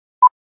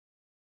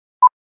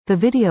The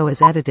video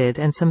is edited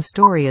and some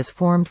story is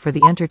formed for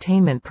the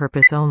entertainment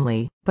purpose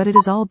only, but it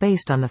is all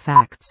based on the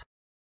facts.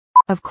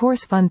 Of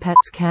course Fun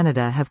Pets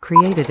Canada have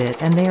created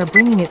it and they are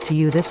bringing it to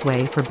you this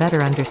way for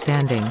better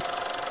understanding.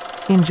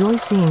 Enjoy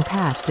seeing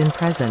past in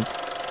present.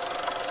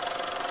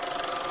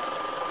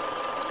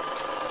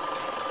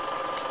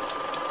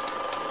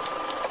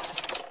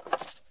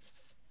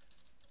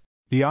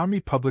 The Army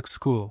Public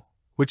School,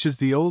 which is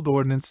the old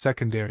Ordnance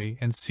Secondary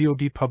and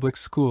C.O.D. public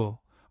school,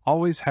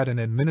 always had an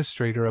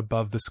administrator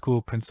above the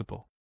school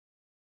principal.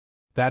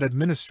 That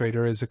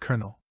administrator is a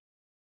colonel.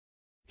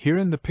 Here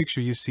in the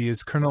picture you see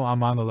is Colonel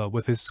AmanULLAH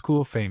with his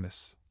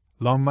school-famous,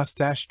 long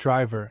mustache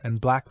driver and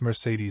black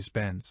Mercedes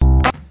Benz.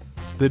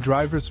 The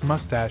driver's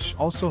mustache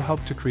also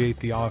helped to create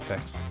the awe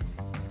effects.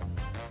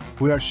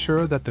 We are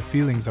sure that the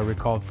feelings are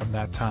recalled from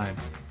that time.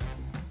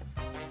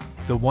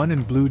 The one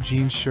in blue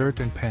jeans shirt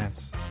and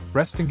pants,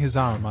 resting his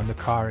arm on the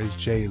car is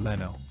JAY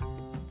Leno.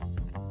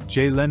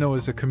 JAY Leno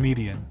is a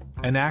comedian,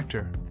 an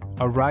actor,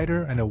 a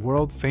writer and a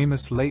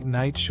world-famous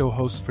late-night show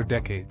host for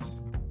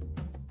decades.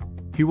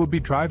 He will be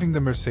driving the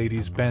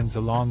Mercedes Benz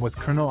along with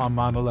Colonel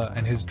AmanULLAH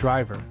and his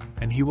driver,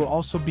 and he will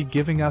also be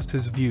giving us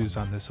his views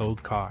on this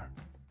old car.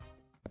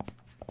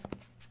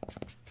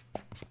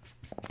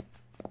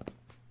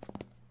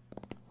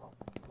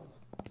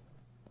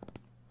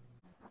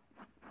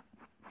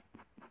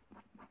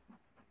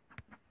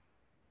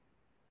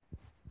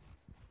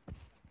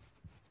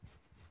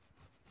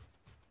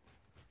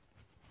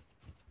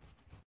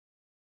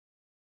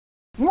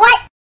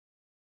 What?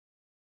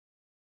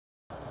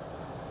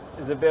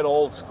 Is a bit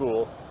old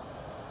school,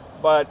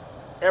 but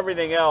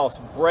everything else,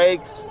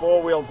 brakes,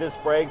 four-wheel disc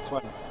brakes,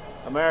 when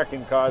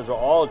American cars were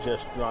all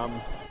just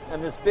drums,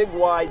 and this big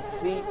wide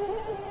seat,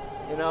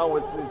 you know,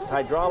 with its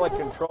hydraulic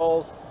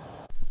controls.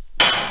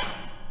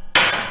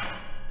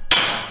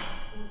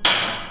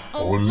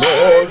 Oh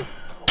Lord,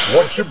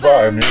 won't you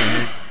buy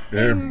me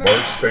a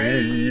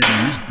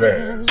Mercedes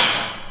Benz?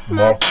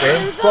 My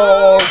friends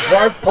all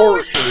drive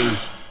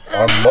Porsches,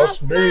 I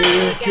must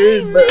make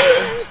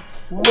amends.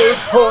 Work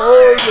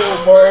hard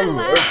on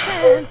my left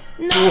hand,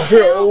 no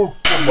help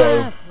from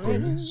my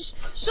friends.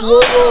 So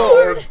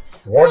Lord,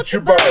 won't you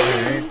buy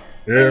me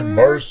a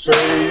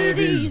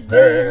Mercedes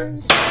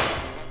Benz?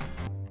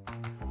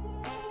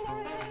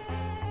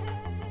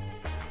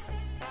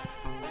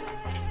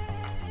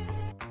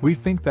 We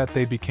think that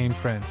they became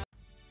friends.